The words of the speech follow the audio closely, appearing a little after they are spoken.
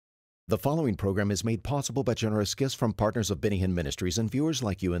The following program is made possible by generous gifts from partners of Benny Hinn Ministries and viewers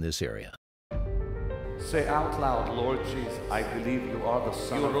like you in this area. Say out loud, Lord Jesus, I believe you are the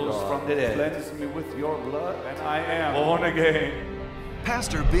Son of God. You rose from the dead. Cleanse me with your blood, and I am born again.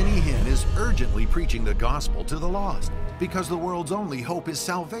 Pastor Benny Hinn is urgently preaching the gospel to the lost because the world's only hope is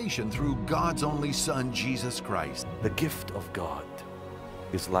salvation through God's only Son, Jesus Christ. The gift of God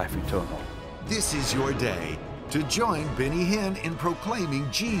is life eternal. This is your day to join Benny Hinn in proclaiming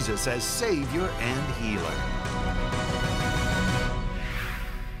Jesus as Savior and Healer.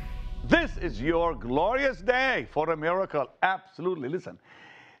 This is your glorious day for a miracle. Absolutely. Listen,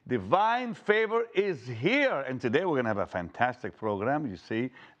 divine favor is here. And today we're going to have a fantastic program. You see,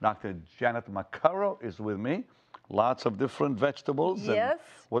 Dr. Janet Maccaro is with me. Lots of different vegetables. Yes. And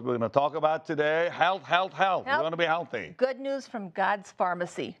what we're going to talk about today, health. We're going to be healthy. Good news from God's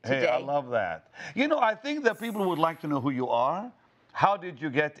pharmacy today. Hey, I love that. You know, I think that people would like to know who you are. How did you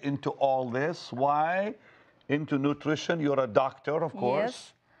get into all this? Why? Into nutrition. You're a doctor, of course.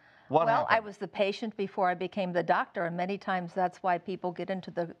 Yes. What well, happened? I was the patient before I became the doctor, and many times that's why people get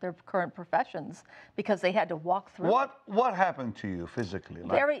into their current professions, because they had to walk through. What happened to you physically?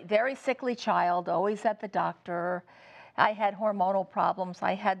 Like, very sickly child, always at the doctor. I had hormonal problems.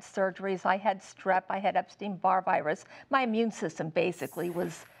 I had surgeries. I had strep. I had Epstein-Barr virus. My immune system basically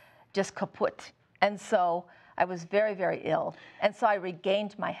was just kaput, and so I was very, very ill. And so I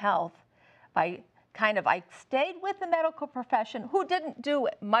regained my health by I stayed with the medical profession, who didn't do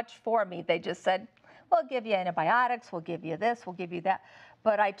much for me. They just said, we'll give you antibiotics, we'll give you this, we'll give you that.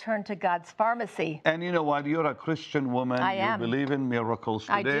 But I turned to God's pharmacy. And you know what? You're a Christian woman. I am. You believe in miracles.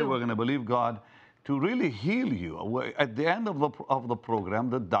 I Today do. we're going to believe God to really heal you. At the end of the program,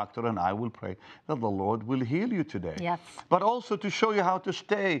 the doctor and I will pray that the Lord will heal you today. Yes. But also to show you how to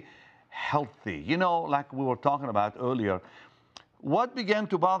stay healthy. You know, like we were talking about earlier, what began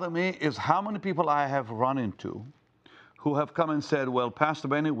to bother me is how many people I have run into who have come and said, well, Pastor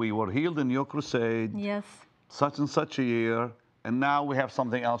Benny, we were healed in your crusade, Yes. such and such a year, and now we have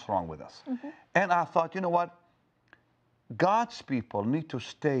something else wrong with us. Mm-hmm. And I thought, you know what? God's people need to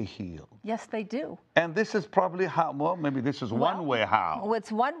stay healed. Yes, they do. And this is probably how, well, maybe this is one way how. Well,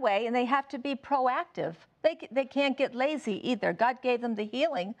 it's one way, and they have to be proactive. They can't get lazy either. God gave them the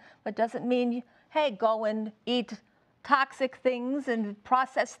healing, but doesn't mean, hey, go and eat toxic things and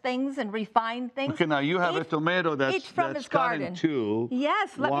processed things and refined things. Okay, now you have a tomato that's from his cut garden. in two.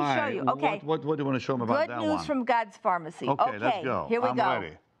 Yes, let me show you. Okay. What do you want to show me about that one? Good news from God's pharmacy. Okay, let's go. Here we I'm go.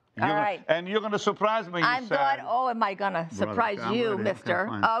 ready. All right. And you're going to surprise me, I'm said. going, oh, am I going to surprise I'm you, ready. mister?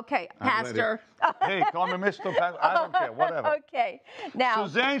 Okay, Okay, I'm Pastor. Hey, call me Mr. Pastor. I don't care, whatever. Okay, now.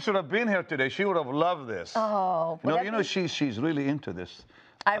 Suzanne should have been here today. She would have loved this. Oh. No, you know, she's really into this.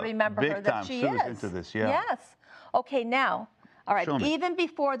 I remember big her that time. she Sue's is. into this, yeah. Yes. Okay, now, all right, Show me. even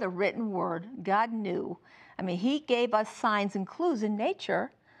before the written word, God knew. I mean, he gave us signs and clues in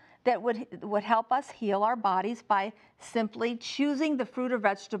nature that would help us heal our bodies by simply choosing the fruit or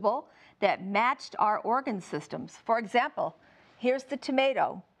vegetable that matched our organ systems. For example, here's the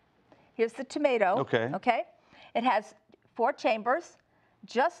tomato. Here's the tomato. Okay. Okay? It has 4 chambers,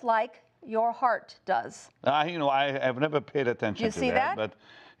 just like your heart does. You know, I have never paid attention You to see that? but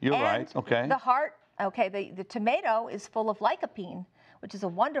you're And right. Okay. The heart, okay, the tomato is full of lycopene, which is a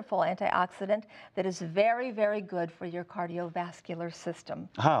wonderful antioxidant that is very, very good for your cardiovascular system.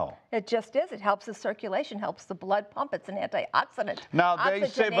 How? It just is. It helps the circulation, helps the blood pump. It's an antioxidant. Now they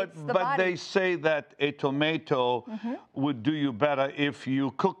say, Oxygenates the but body. they say that a tomato would do you better if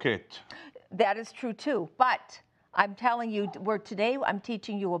you cook it. That is true too. But I'm telling you, today I'm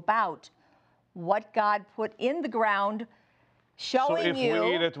teaching you about what God put in the ground, showing So if you.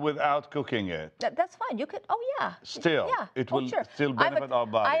 we eat it without cooking it, That's fine. You could. Oh yeah. Still, Yeah. it Oh, will sure. still benefit our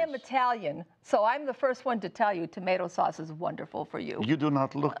bodies. I am Italian, so I'm the first one to tell you tomato sauce is wonderful for you. you do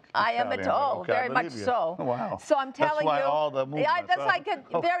not look I am Italian, Italian. but Oh, okay, I very much believe you. so. Oh, wow. So I'm telling that's why you. all the movements. Yeah, that's like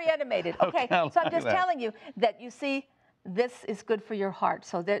very animated. Okay. Okay, I So I'm like just that. telling you that you see, this is good for your heart.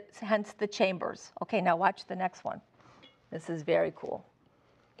 So that's hence the chambers. Okay. Now watch the next one. This is very cool.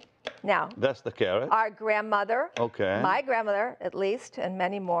 Now, That's the carrot. our grandmother, Okay. my grandmother at least, and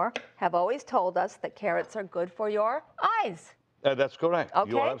many more, have always told us that carrots are good for your eyes. That's correct.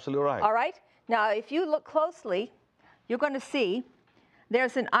 Okay? You're absolutely right. All right. Now, if you look closely, you're going to see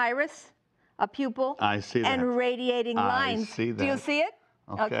there's an iris, a pupil, I see that. and radiating I lines. see Do you that. see it?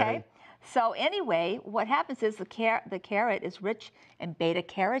 Okay. So anyway, what happens is the carrot is rich in beta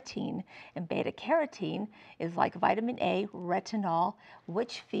carotene, and beta carotene is like vitamin A, retinol,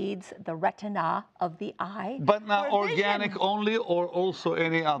 which feeds the retina of the eye. But now for organic vision. only or also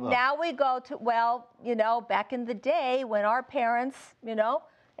any other? Now we go to, well, you know, back in the day when our parents, you know,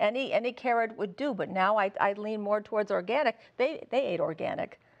 Any carrot would do, but now I lean more towards organic. They ate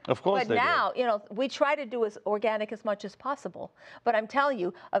organic. Of course But they now, you know, we try to do as organic as much as possible. But I'm telling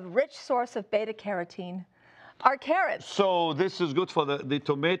you, a rich source of beta carotene are carrots. So this is good for the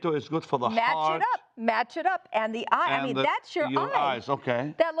tomato is good for the heart. Match it up, and the eye. I mean, that's your eyes,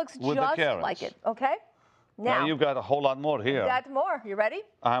 okay. That looks with just the carrots. like it. Okay. Now you've got a whole lot more here. Got more. You ready?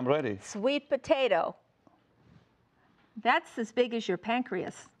 I'm ready. Sweet potato. That's as big as your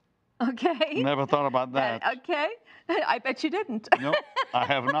pancreas. Okay. Never thought about that. Okay. I bet you didn't. No, I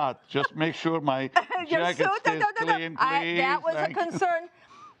have not. Just make sure my jacket stays clean, please. That was a concern.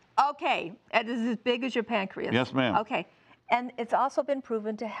 Okay, it is as big as your pancreas. Yes, ma'am. Okay, and it's also been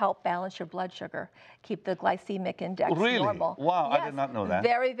proven to help balance your blood sugar, keep the glycemic index normal. Wow, yes. I did not know that.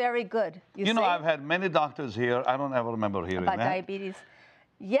 Very, very good. You know, I've had many doctors here. I don't ever remember hearing about that. diabetes.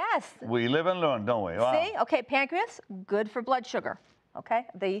 Yes. We live and learn, don't we? Wow. See? Okay, pancreas, good for blood sugar. Okay,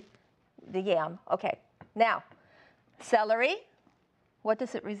 the yam. Okay, now, celery, what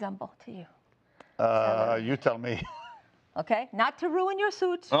does it resemble to you? You tell me. Okay, not to ruin your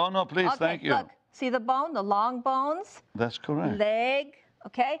suit. Oh, no, please, okay, thank you. Look, see the bone, the long bones? That's correct. Leg,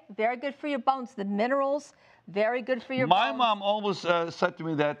 okay, very good for your bones. The minerals, very good for your bones. My mom always said to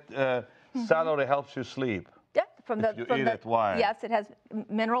me that celery helps you sleep. Yeah, from if you eat it, why? Yes, it has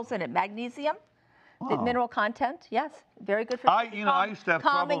minerals in it, magnesium. The mineral content, yes, very good for I used to have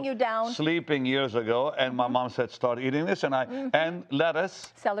calming trouble you down. sleeping years ago, and my mom said, start eating this, and and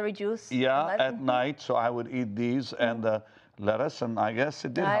lettuce. Celery juice. Yeah, at night, so I would eat these and lettuce, and I guess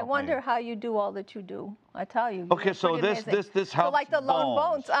it did help I wonder me. how you do all that you do. I tell you. Okay, so this helps so like the long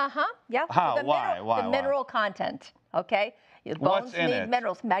bones. Yeah. How? The Why? The mineral content. Okay. Your bones What's in need it?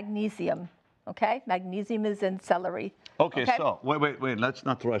 minerals. Magnesium. Okay. Magnesium is in celery. Okay, so wait. Let's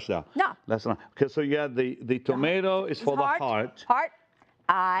not rush that. No. Let's not. Okay, so you had the tomato is for the heart. Heart.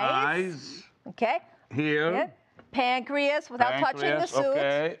 Eyes. Okay. Here. Yeah. Pancreas without touching the suit.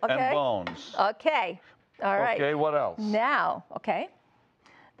 Okay. And bones. Okay. All right. Okay, what else? Now, okay,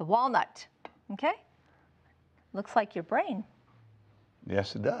 the walnut, okay? Looks like your brain.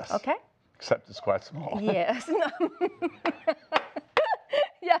 Yes, it does. Okay. Except it's quite small. Yes.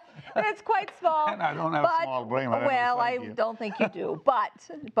 Yeah, it's quite small. And I don't have a small brain. Well, I don't think you do.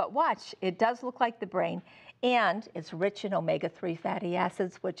 But watch, it does look like the brain. And it's rich in omega-3 fatty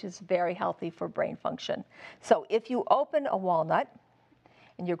acids, which is very healthy for brain function. So if you open a walnut,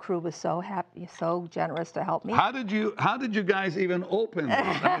 and your crew was so happy, so generous to help me. How did you guys even open this?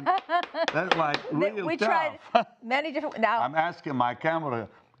 I mean, that's like real we tough. tried many different. Now I'm asking my camera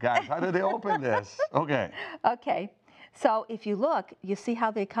guys, how did they open this? Okay. Okay. So if you look, you see how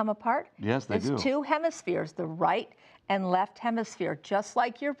they come apart? Yes, they do. There's two hemispheres, the right and left hemisphere, just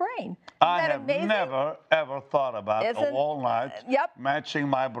like your brain. I have never, ever thought about a walnut matching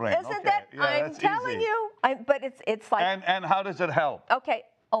my brain. Isn't that? Yeah, I'm telling you. But it's like. And how does it help? Okay,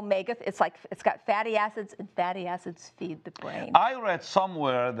 omega. It's got fatty acids, and fatty acids feed the brain. I read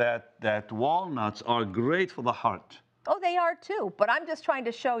somewhere that walnuts are great for the heart. Oh, they are too. But I'm just trying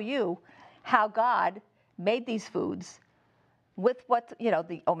to show you how God made these foods with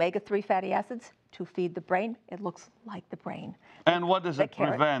the omega-3 fatty acids to feed the brain. It looks like the brain. And what does it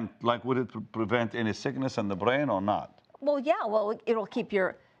prevent? Like, would it prevent any sickness in the brain or not? Well, yeah. Well, it'll keep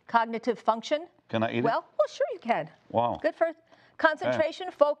your cognitive function. Can I eat it? Well, sure you can. Wow. Good for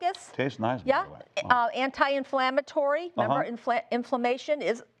concentration, focus. Tastes nice. Yeah. By the way. Wow. Anti-inflammatory. Remember, inflammation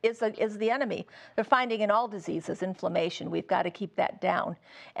is the enemy. They're finding in all diseases inflammation. We've got to keep that down.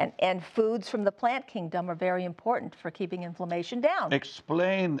 And foods from the plant kingdom are very important for keeping inflammation down.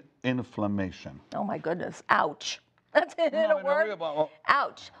 Explain inflammation. Oh my goodness! Ouch. That's in a word.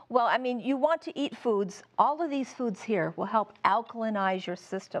 Ouch. Well, I mean, you want to eat foods. All of these foods here will help alkalinize your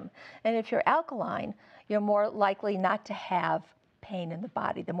system. And if you're alkaline, you're more likely not to have pain in the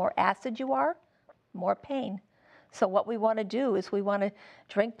body. The more acid you are, more pain. So what we want to do is we want to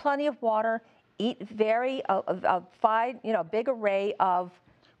drink plenty of water, eat big array of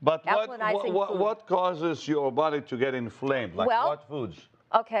alkalinizing food. What causes your body to get inflamed? Like what foods?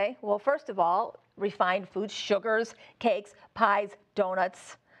 Okay, well, first of all, refined foods, sugars, cakes, pies,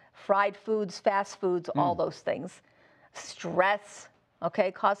 donuts, fried foods, fast foods, all those things. Stress,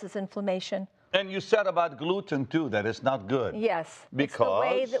 okay, causes inflammation. And you said about gluten too, that it's not good. Yes. Because? It's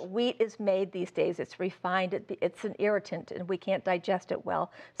the way that wheat is made these days. It's refined. It's an irritant, and we can't digest it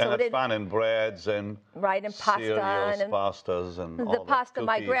well. So and it's found in breads and right, and pasta cereals, and pastas, and all the pasta cookies,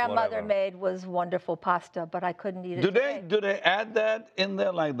 my grandmother whatever. made was wonderful pasta, but I couldn't eat it. Do they add that in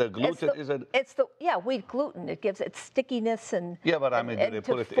there, like the gluten? Yeah, wheat gluten. It gives it stickiness and yeah, but I mean, do they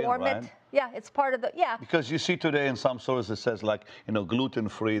put it in, right? Yeah, it's part of the Because you see today in some stores it says like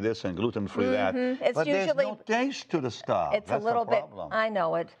gluten-free this and gluten-free that, It's but usually, there's no taste to the stuff. It's that's a little bit. I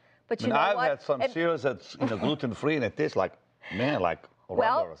know it, but you know I've what? had some cereals that's gluten-free and it tastes like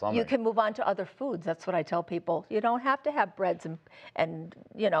rubber or something. You can move on to other foods. That's what I tell people. You don't have to have breads and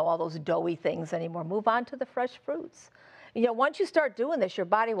all those doughy things anymore. Move on to the fresh fruits. Once you start doing this, your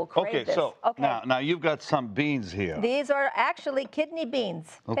body will crave this. So now you've got some beans here. These are actually kidney beans.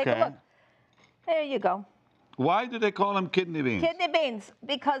 Okay. Take a look. There you go. Why do they call them kidney beans? Kidney beans,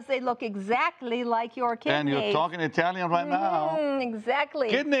 because they look exactly like your kidneys. And you're talking Italian right now. Exactly.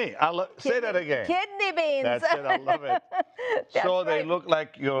 Kidney. Say that again. Kidney beans. That's it. I love it. So they look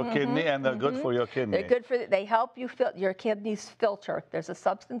like your kidney, and they're good for your kidney. They're good for. They help you your kidneys filter. There's a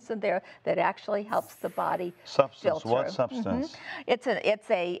substance in there that actually helps the body filter. What substance? It's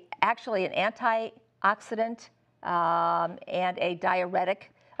actually an antioxidant and a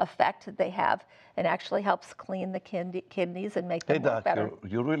diuretic effect that they have, and actually helps clean the kidneys and make them work better.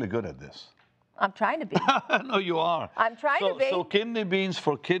 You're really good at this. I'm trying to be. No, you are. I'm trying to be. So kidney beans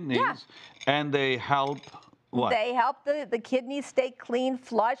for kidneys, and they help what? They help the kidneys stay clean,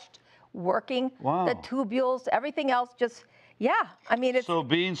 flushed, working. Wow. The tubules, everything else just. Yeah, I mean it's. So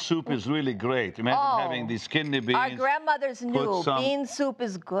bean soup is really great. Imagine having these kidney beans. Our grandmothers knew bean soup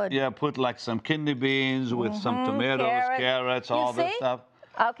is good. Yeah, put like some kidney beans with some tomatoes, carrots, all this stuff.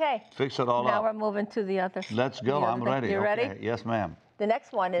 Okay. Fix it all up. Now we're moving to the other. Let's go. I'm ready. You ready? Yes, ma'am. The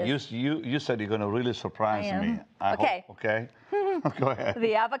next one is. You said you're going to really surprise me. Okay. Hope, okay. Go ahead.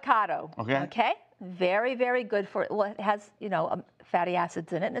 The avocado. Okay. Okay. Very, very good for. Well, it has fatty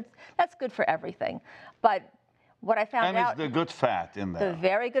acids in it, and that's good for everything. But what I found out. And it's the good fat in there. The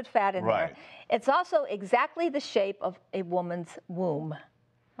very good fat in right. there. It's also exactly the shape of a woman's womb.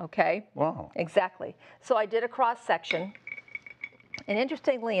 Okay. Wow. Exactly. So I did a cross section. And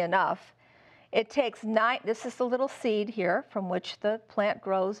interestingly enough, it takes 9, this is the little seed here from which the plant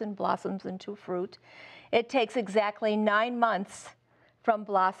grows and blossoms into fruit. It takes exactly 9 months from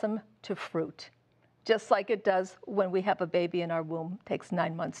blossom to fruit, just like it does when we have a baby in our womb. It takes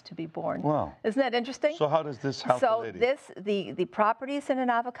 9 months to be born. Wow. Isn't that interesting? So how does this help the lady? The properties in an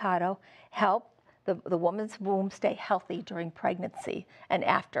avocado help the woman's womb stay healthy during pregnancy and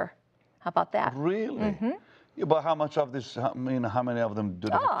after. How about that? Really? Mm-hmm. Yeah, but how much of this, how many of them do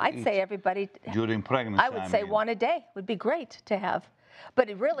they have to I'd eat say everybody. during pregnancy? I would say one a day would be great to have. But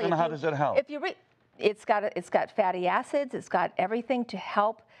it really. And how does it help? If you it's got fatty acids, it's got everything to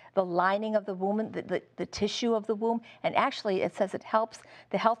help the lining of the womb, the tissue of the womb. And actually it says it helps,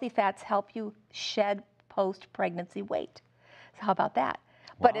 the healthy fats help you shed post-pregnancy weight. So how about that?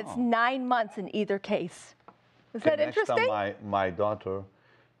 Wow. But it's 9 months in either case. Is that interesting? Next time my daughter,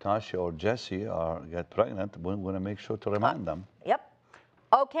 Tasha or Jessie get pregnant, we're going to make sure to remind them. Yep.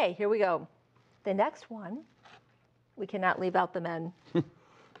 Okay, here we go. The next one, we cannot leave out the men.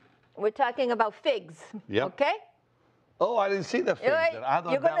 We're talking about figs. Yep. Okay? Oh, I didn't see the figs. I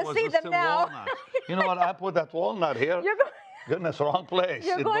thought You're going to see them now. Walnut. You know what? I put that walnut here. Goodness, wrong place.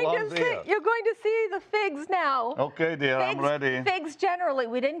 You're going to see the figs now. Okay, dear, I'm ready. Figs generally,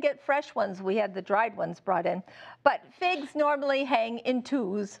 we didn't get fresh ones. We had the dried ones brought in. But figs normally hang in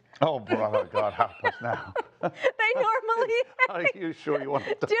 2s. Oh, brother, God, help us now. They normally hang. Are you sure you want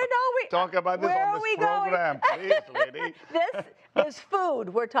to talk about this on this program? Please, lady. This is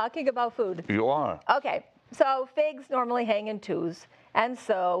food. We're talking about food. You are. Okay. So figs normally hang in 2s, and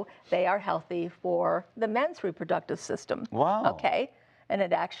so they are healthy for the men's reproductive system. Wow. Okay, and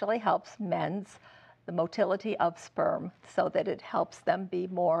it actually helps the motility of sperm, so that it helps them be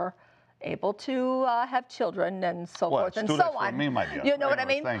more able to have children and so forth and so on. For me, my dear. You know what I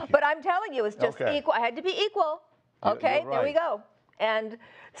mean? But I'm telling you, it's just equal. I had to be equal. Okay, right. There we go. And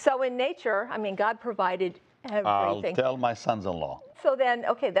so in nature, I mean, God provided everything. I'll tell my sons-in-law. So then,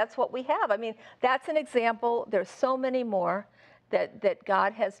 okay, that's what we have. I mean, that's an example. There's so many more that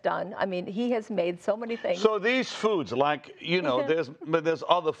God has done. I mean, He has made so many things. So these foods, like, there's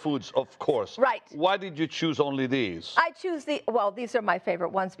other foods, of course. Right. Why did you choose only these? I choose these are my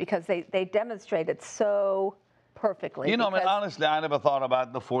favorite ones because they demonstrate it so perfectly. You know, I mean, because- honestly, I never thought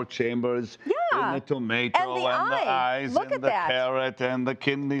about the 4 chambers Yeah. in the tomato And the eyes Look and at the that. carrot and the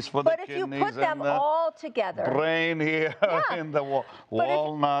kidneys for But the if you kidneys put them and the all together, brain here Yeah. in the But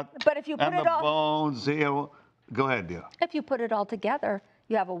walnut if you put and it the all- bones here. Go ahead, dear. if you put it all together,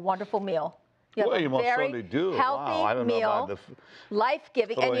 you have a wonderful meal. You have Well, a you most very certainly do. healthy Wow, I don't know meal, about the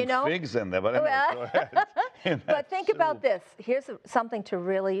life-giving, and you throwing know. figs in there, but anyway, go ahead. But think about this. Here's something to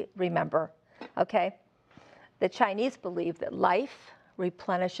really remember, okay? The Chinese believe that life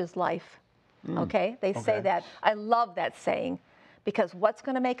replenishes life, okay? They say okay. that. I love that saying, because what's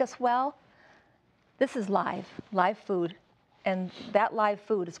going to make us well? This is live food, and that live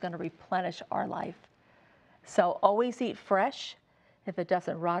food is going to replenish our life. So always eat fresh. If it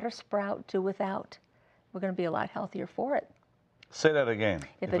doesn't rot or sprout, do without. We're going to be a lot healthier for it. Say that again.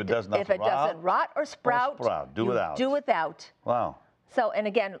 If it does not doesn't rot or sprout, do you without. do without. Wow. So, and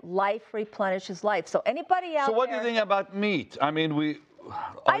again, life replenishes life. So anybody out So what do there, you think about meat? I mean,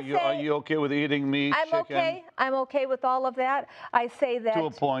 are you okay with eating meat, I'm chicken? okay. I'm okay with all of that. I say that To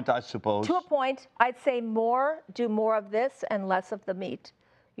a point, I suppose. to a point, I'd say do more of this and less of the meat,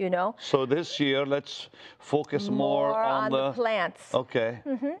 you know? So this year, let's focus more on the plants. Okay.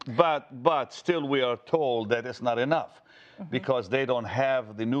 But still, we are told that it's not enough because they don't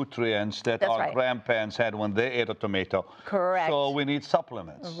have the nutrients that That's our right. grandparents had when they ate a tomato. Correct. So we need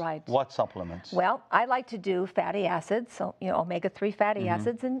supplements. Right. What supplements? Well, I like to do fatty acids, so omega-3 fatty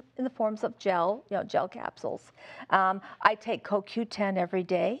acids in the forms of gel, gel capsules. I take CoQ10 every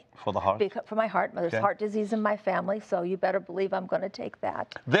day. For the heart? For my heart. There's heart disease in my family, so you better believe I'm going to take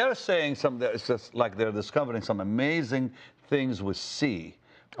that. They're saying it's just like they're discovering some amazing things with C.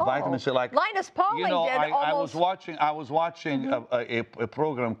 Vitamin C, like Linus Pauling did I almost. was watching a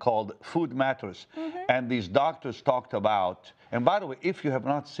program called Food Matters, and these doctors talked about. And by the way, if you have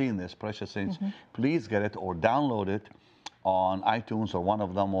not seen this, precious saints, please get it or download it on iTunes or one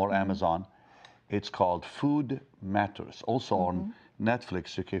of them or Amazon. It's called Food Matters. Also on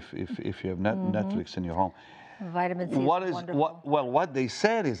Netflix, if you have Netflix in your home. Vitamin C is wonderful. What they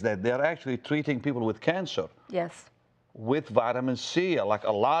said is that they're actually treating people with cancer. Yes. With vitamin C, like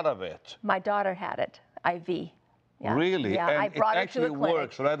a lot of it. My daughter had it, IV. Yeah. Really? Yeah, And I brought it her actually to a clinic.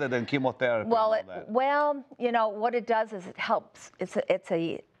 works rather than chemotherapy. Well, and all that. what it does is it helps. It's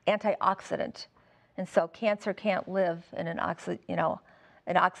a antioxidant, and so cancer can't live in an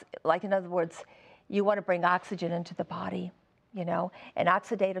like in other words, you want to bring oxygen into the body, and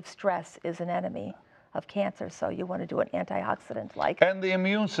oxidative stress is an enemy of cancer, so you want to do an antioxidant like. And the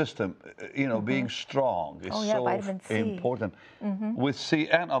immune system, being strong is so vitamin C. important with C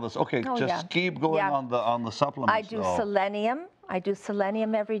and others. Okay, just keep going on the supplements. I do selenium. I do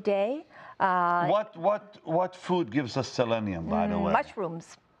selenium every day. What food gives us selenium, by the way?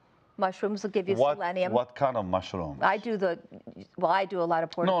 Mushrooms. Mushrooms will give you selenium. What kind of mushrooms? I do I do a lot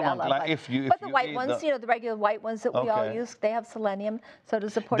of portobello. like but the white ones, the regular white ones that we all use, they have selenium. So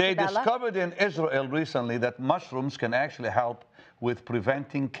does the portobello. They discovered in Israel recently that mushrooms can actually help with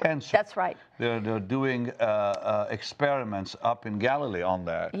preventing cancer. That's right. They're doing experiments up in Galilee on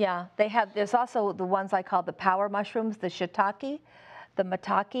that. Yeah, there's also the ones I call the power mushrooms, the shiitake, the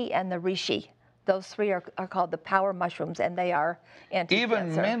maitake, and the reishi. Those 3 are called the power mushrooms, and they are anti-cancer.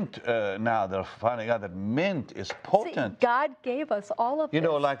 Even mint, now they're finding out that mint is potent. See, God gave us all of this.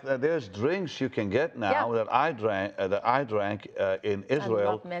 Like there's drinks you can get now that I drank in Israel.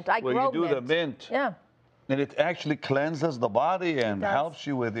 I love mint. I where grow you do mint. the mint. Yeah. And it actually cleanses the body and helps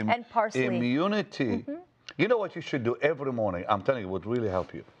you with And parsley. immunity. You know what you should do every morning? I'm telling you, it would really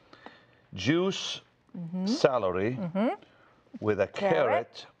help you. Juice celery with a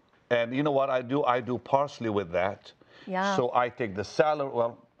carrot. And you know what I do? I do parsley with that. Yeah. So I take the celery,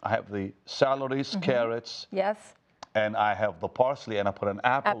 I have the celeries, carrots. Yes. And I have the parsley, and I put an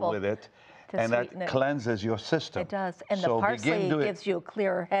apple with it. To And that sweeten it. cleanses your system. It does. And So the parsley begin doing- gives you a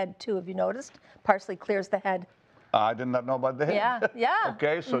clearer head, too. Have you noticed? Parsley clears the head. I did not know about that. Yeah.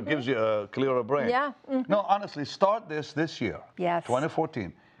 Okay, so it gives you a clearer brain. Yeah. No, honestly, start this year. Yes.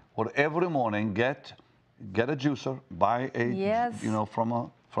 2014. Where every morning get a juicer, buy a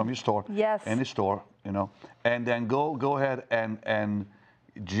from your store. Yes. Any store, and then go ahead and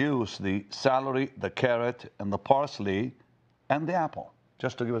juice the celery, the carrot, and the parsley, and the apple,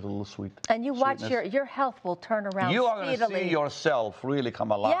 just to give it a little sweet. And you watch sweetness. your health will turn around You are going to speedily. see yourself really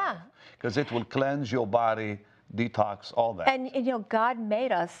come alive. Yeah. Because it will cleanse your body, detox, all that. And God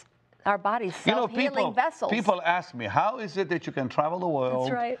made us, our bodies, self-healing vessels. People ask me, how is it that you can travel the world?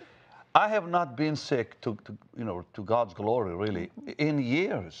 That's right. I have not been sick to God's glory, really, in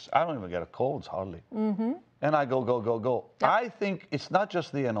years. I don't even get colds hardly. And I go, go, go, go. Yep. I think it's not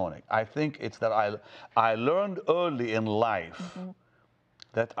just the anointing. I think it's that I learned early in life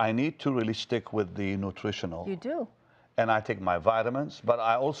that I need to really stick with the nutritional. You do. And I take my vitamins, but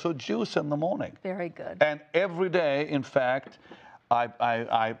I also juice in the morning. Very good. And every day, in fact,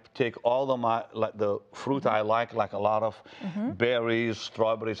 I take all the fruit I like a lot of berries,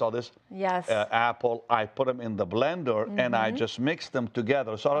 strawberries, all this. Yes. Apple. I put them in the blender and I just mix them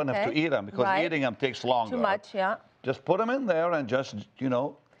together, so I don't have to eat them because eating them takes longer. Too much, yeah. Just put them in there and just, you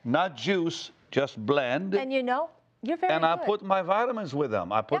know, not juice, just blend. And you know, you're very and good. I put my vitamins with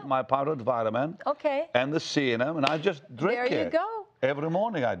them. I put my powdered vitamin and the C in them, and I just drink it. There you go. Every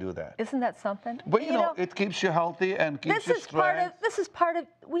morning I do that. Isn't that something? But you know, it keeps you healthy and keeps you strong. This is part of,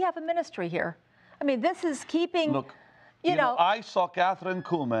 we have a ministry here. I mean, this is keeping, Look, you know. I saw Catherine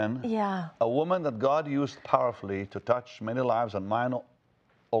Kuhlman, Yeah. a woman that God used powerfully to touch many lives, and mine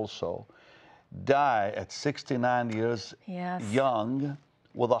also, die at 69 years young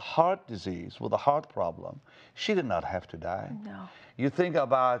with a heart disease, with a heart problem. She did not have to die. No. You think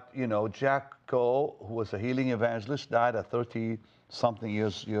about, you know, Jack Coe, who was a healing evangelist, died at 30-something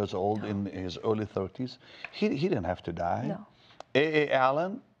years old in his early 30s. He didn't have to die. No. A.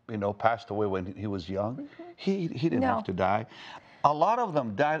 Allen, you know, passed away when he was young. He didn't have to die. A lot of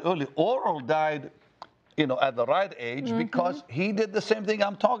them died early. Oral died, you know, at the right age because he did the same thing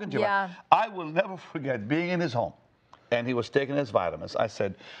I'm talking to you about. I will never forget being in his home. And he was taking his vitamins. I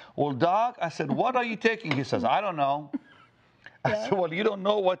said, well, Doc, I said, what are you taking? He says, I don't know. I said, well, you don't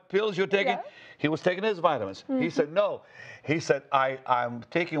know what pills you're taking? He was taking his vitamins. He said, no. He said, I'm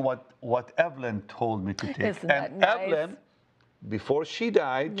taking what Evelyn told me to take. Isn't that nice? Evelyn, before she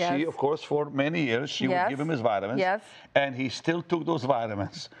died, she, of course, for many years, she would give him his vitamins. And he still took those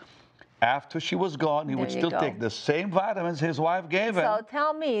vitamins. After she was gone, he would still take the same vitamins his wife gave him. So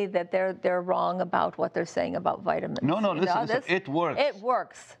tell me that they're wrong about what they're saying about vitamins. No, listen, it works. It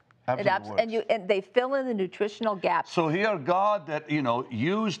works. Absolutely works. And they fill in the nutritional gaps. So here, God that, you know,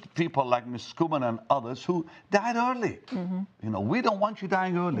 used people like Miss Kuhlman and others who died early. You know, we don't want you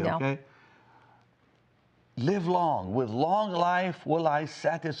dying early, okay? Live long. With long life will I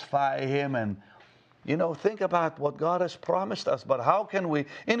satisfy him. And, you know, think about what God has promised us. But how can we,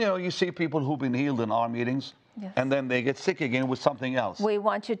 and, you know, you see people who've been healed in our meetings. And then they get sick again with something else. We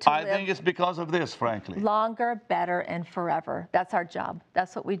want you to live. I think it's because of this, frankly. Longer, better, and forever. That's our job.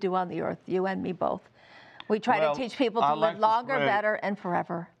 That's what we do on the earth, you and me both. We try to teach people to live longer, better, and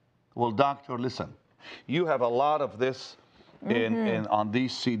forever. Well, doctor, listen. You have a lot of this on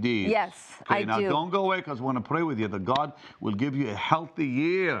these CDs. Yes, I now do. Don't go away, because I want to pray with you that God will give you a healthy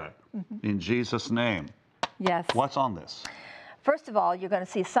year in Jesus' name. Yes. What's on this? First of all, you're going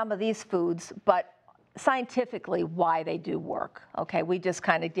to see some of these foods, but scientifically why they do work. Okay, we just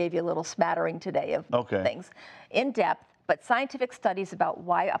kind of gave you a little smattering today of things in depth, but scientific studies about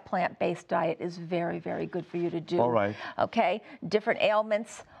why a plant-based diet is very, very good for you to do. All right. Okay, different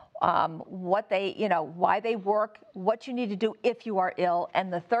ailments, what they, you know, why they work, what you need to do if you are ill,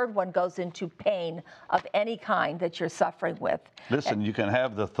 and the third one goes into pain of any kind that you're suffering with. Listen, you can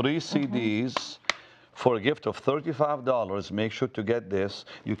have the 3 CDs. For a gift of $35, make sure to get this.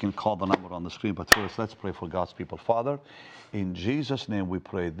 You can call the number on the screen, but first, let's pray for God's people. Father, in Jesus' name we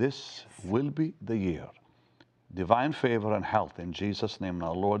pray this will be the year. Divine favor and health in Jesus' name.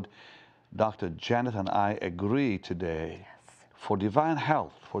 Now, Lord, Dr. Janet and I agree today for divine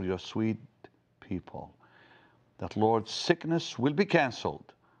health for your sweet people. That, Lord, sickness will be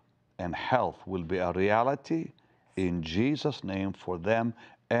canceled and health will be a reality in Jesus' name for them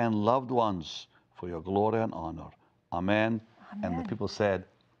and loved ones, for your glory and honor. Amen. And the people said,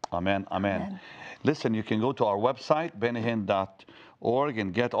 amen, amen. Listen, you can go to our website, bennyhinn.org,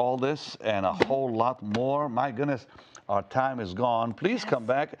 and get all this and a whole lot more. My goodness, our time is gone. Please come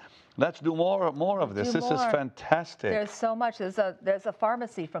back. Let's do more of this. This is fantastic. There's so much. There's a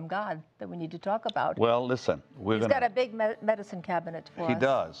pharmacy from God that we need to talk about. Well, listen, He's got a big medicine cabinet for us. He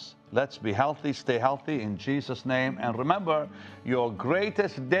does. Let's be healthy, stay healthy in Jesus' name. And remember, your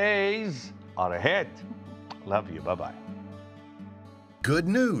greatest days are ahead. Love you. Bye-bye. Good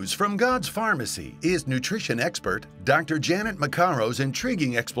news from God's Pharmacy is nutrition expert Dr. Janet Maccaro's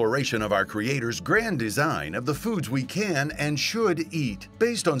intriguing exploration of our Creator's grand design of the foods we can and should eat.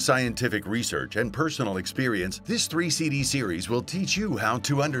 Based on scientific research and personal experience, this 3-CD series will teach you how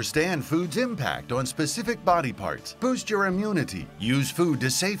to understand food's impact on specific body parts, boost your immunity, use food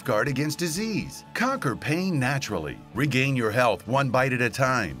to safeguard against disease, conquer pain naturally, regain your health one bite at a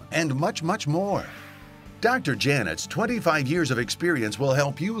time, and much, much more. Dr. Janet's 25 years of experience will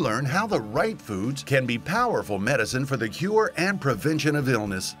help you learn how the right foods can be powerful medicine for the cure and prevention of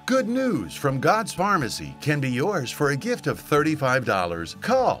illness. Good News from God's Pharmacy can be yours for a gift of $35.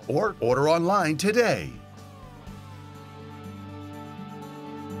 Call or order online today.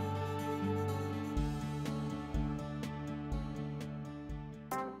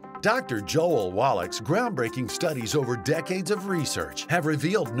 Dr. Joel Wallach's groundbreaking studies over decades of research have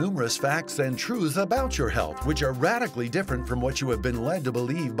revealed numerous facts and truths about your health which are radically different from what you have been led to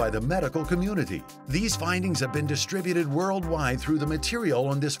believe by the medical community. These findings have been distributed worldwide through the material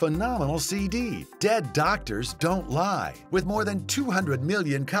on this phenomenal CD, Dead Doctors Don't Lie, with more than 200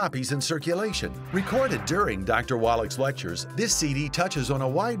 million copies in circulation. Recorded during Dr. Wallach's lectures, this CD touches on a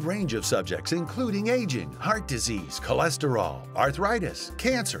wide range of subjects including aging, heart disease, cholesterol, arthritis,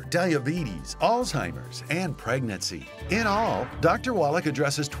 cancer, diabetes, Alzheimer's, and pregnancy. In all, Dr. Wallach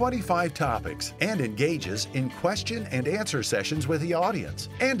addresses 25 topics and engages in question and answer sessions with the audience.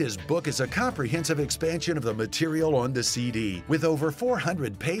 And his book is a comprehensive expansion of the material on the CD, with over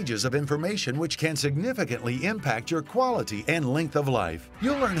 400 pages of information which can significantly impact your quality and length of life.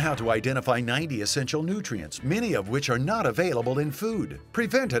 You'll learn how to identify 90 essential nutrients, many of which are not available in food.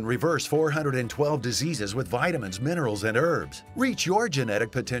 Prevent and reverse 412 diseases with vitamins, minerals, and herbs. Reach your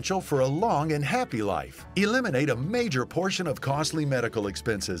genetic potential for a long and happy life. Eliminate a major portion of costly medical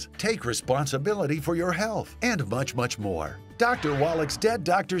expenses. Take responsibility for your health, and much, much more. Dr. Wallach's Dead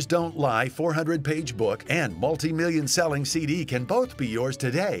Doctors Don't Lie 400-page book and multi-million selling CD can both be yours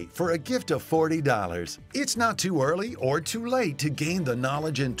today for a gift of $40. It's not too early or too late to gain the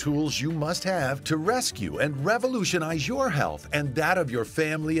knowledge and tools you must have to rescue and revolutionize your health and that of your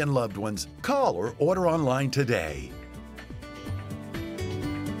family and loved ones. Call or order online today.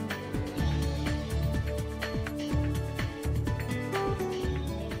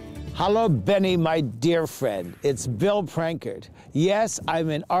 Hello, Benny, my dear friend. It's Bill Prankard. Yes,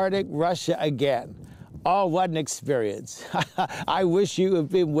 I'm in Arctic Russia again. Oh, what an experience. I wish you had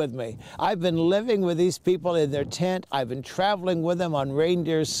been with me. I've been living with these people in their tent. I've been traveling with them on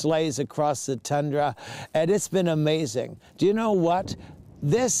reindeer sleighs across the tundra, and it's been amazing. Do you know what?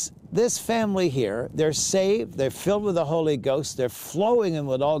 This family here, they're saved, they're filled with the Holy Ghost, they're flowing in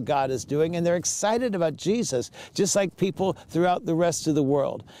what all God is doing, and they're excited about Jesus, just like people throughout the rest of the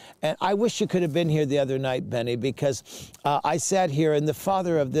world. And I wish you could have been here the other night, Benny, because I sat here and the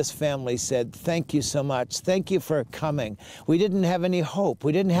father of this family said, thank you so much. Thank you for coming. We didn't have any hope.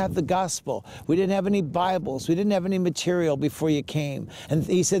 We didn't have the gospel. We didn't have any Bibles. We didn't have any material before you came. And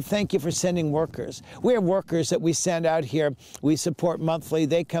he said, thank you for sending workers. We have workers that we send out here. We support monthly.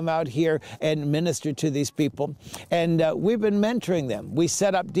 They come out here and minister to these people. And we've been mentoring them. We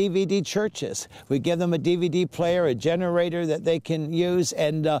set up DVD churches. We give them a DVD player, a generator that they can use,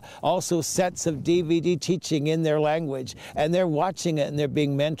 and also sets of DVD teaching in their language. And they're watching it and they're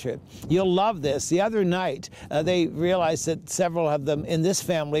being mentored. You'll love this. The other night, they realized that several of them in this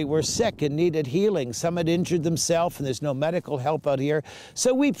family were sick and needed healing. Some had injured themselves and there's no medical help out here.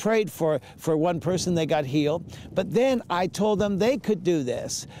 So we prayed for one person, they got healed. But then I told them they could do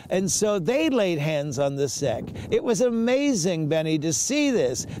this. And so they laid hands on the sick. It was amazing, Benny, to see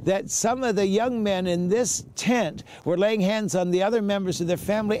this, that some of the young men in this tent were laying hands on the other members of their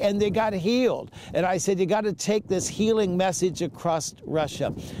family and they got healed. And I said, you got to take this healing message across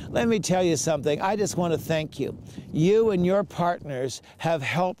Russia. Let me tell you something. I just want to thank you. You and your partners have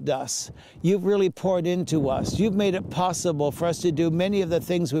helped us. You've really poured into us. You've made it possible for us to do many of the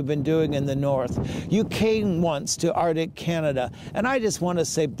things we've been doing in the north. You came once to Arctic Canada, and I just want to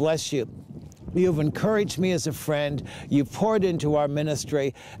say bless you. You've encouraged me as a friend. You've poured into our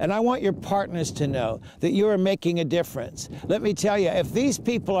ministry. And I want your partners to know that you are making a difference. Let me tell you, if these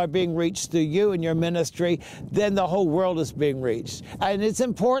people are being reached through you and your ministry, then the whole world is being reached. And it's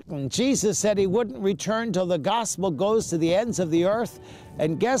important. Jesus said he wouldn't return till the gospel goes to the ends of the earth.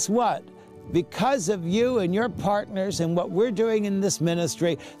 And guess what? Because of you and your partners and what we're doing in this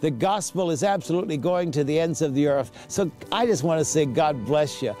ministry, the gospel is absolutely going to the ends of the earth. So I just want to say God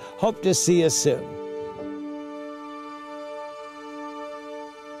bless you. Hope to see you soon.